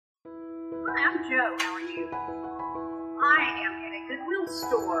Hi, I'm Joe. How are you? I am in a Goodwill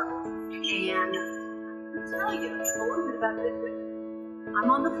store, and I'll tell you a little bit about Goodwill. I'm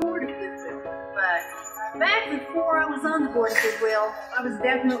on the board of Goodwill, but back before I was on the board of Goodwill, I was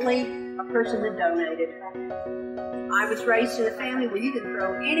definitely a person that donated. I was raised in a family where you could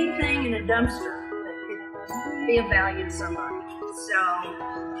throw anything in a dumpster that could be of value to somebody.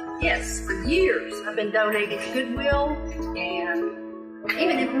 So, yes, for years I've been donating to Goodwill, and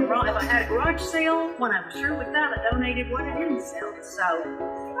even if I had a garage sale, when I was through with that, I donated what I didn't sell. So,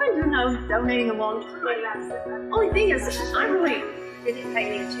 I do know donating a long time. Only thing is, I really didn't pay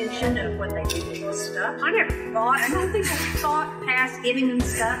any attention to what they did with this stuff. I don't think I thought past giving them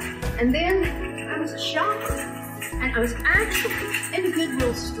stuff. And then I was a shopper, and I was actually in the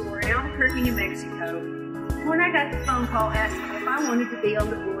Goodwill store in Albuquerque, New Mexico, when I got the phone call asking if I wanted to be on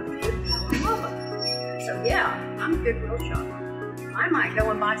the board of Goodwill in Lubbock. So yeah, I'm a Goodwill shopper. I might go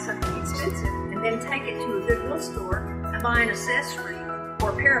and buy something expensive and then take it to a Goodwill store and buy an accessory or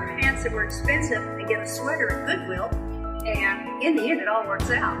a pair of pants that were expensive and get a sweater at Goodwill. And in the end, it all works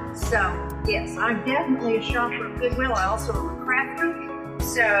out. So yes, I'm definitely a shopper of Goodwill. I also am a crafter.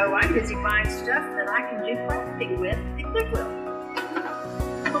 So I'm busy buying stuff that I can do crafting with at Goodwill.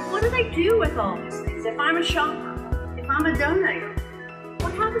 But what do they do with all these things? If I'm a shopper, if I'm a donator,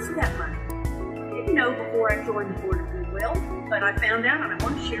 what happens to that money? I didn't know before I joined the board of Goodwill, but I found out and I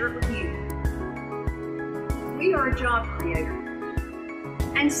want to share it with you. We are a job creator.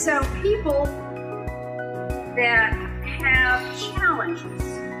 And so people that have challenges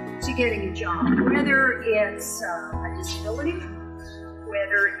to getting a job, whether it's a disability,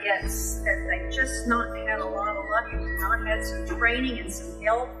 whether it's that they've just not had a lot of luck and not had some training and some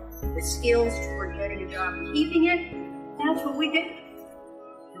help with skills toward getting a job and keeping it, that's what we do.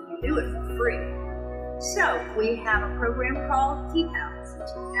 And we do it for free. So we have a program called T-PALS.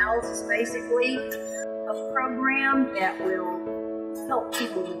 T-PALS is basically a program that will help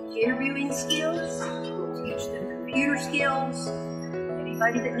people with interviewing skills, will teach them computer skills.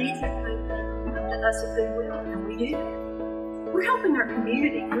 Anybody that needs that kind of thing, come to us at Goodwill, and we do that. We're helping our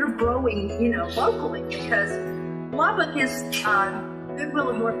community. We're growing, locally, because Lubbock is Goodwill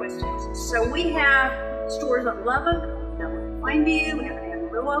of Northwest Texas. So we have stores in Lubbock, we have one in Plainview, we have an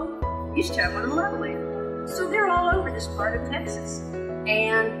Amarillo. We used to have one in Loveland. So they're all over this part of Texas.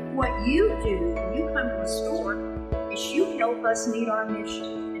 And what you do when you come to the store is you help us meet our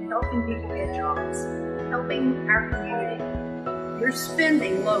mission in helping people get jobs, helping our community. You're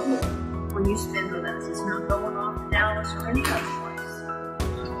spending local when you spend with us. It's not going off to Dallas or any other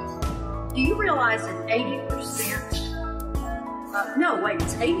place. Do you realize that 80%,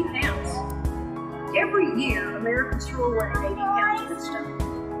 it's 80 pounds. Every year, Americans throw away 80 pounds of stuff.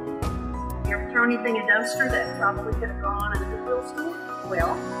 You ever throw anything in a dumpster that probably could have gone in a Goodwill store?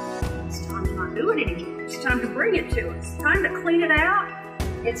 Well, it's time to not do it anymore. It's time to bring it to us. It's time to clean it out.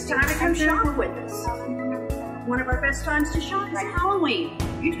 It's time to come shop with us. One of our best times to shop is Halloween.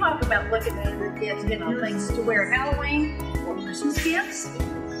 You talk about looking at the gifts, things to wear at Halloween or Christmas gifts,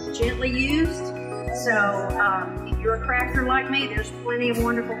 gently used. So if you're a crafter like me, there's plenty of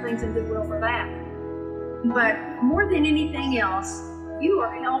wonderful things in Goodwill for that. But more than anything else, you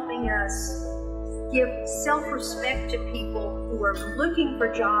are helping us give self-respect to people who are looking for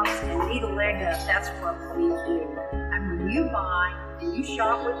jobs and need a leg up. That's what we do. And when you buy and you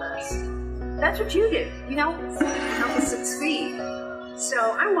shop with us, that's what you do. You help us succeed.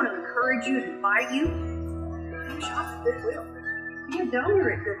 So I want to encourage you and invite you to shop at Goodwill. Be a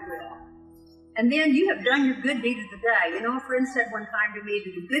donor at Goodwill. And then you have done your good deed of the day. A friend said one time to me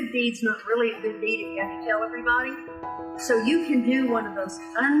that a good deed's not really a good deed if you have to tell everybody. So you can do one of those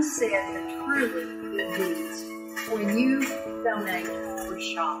unsaid but truly good deeds when you donate or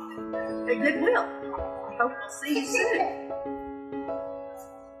shop at Goodwill. I hope we'll see you soon.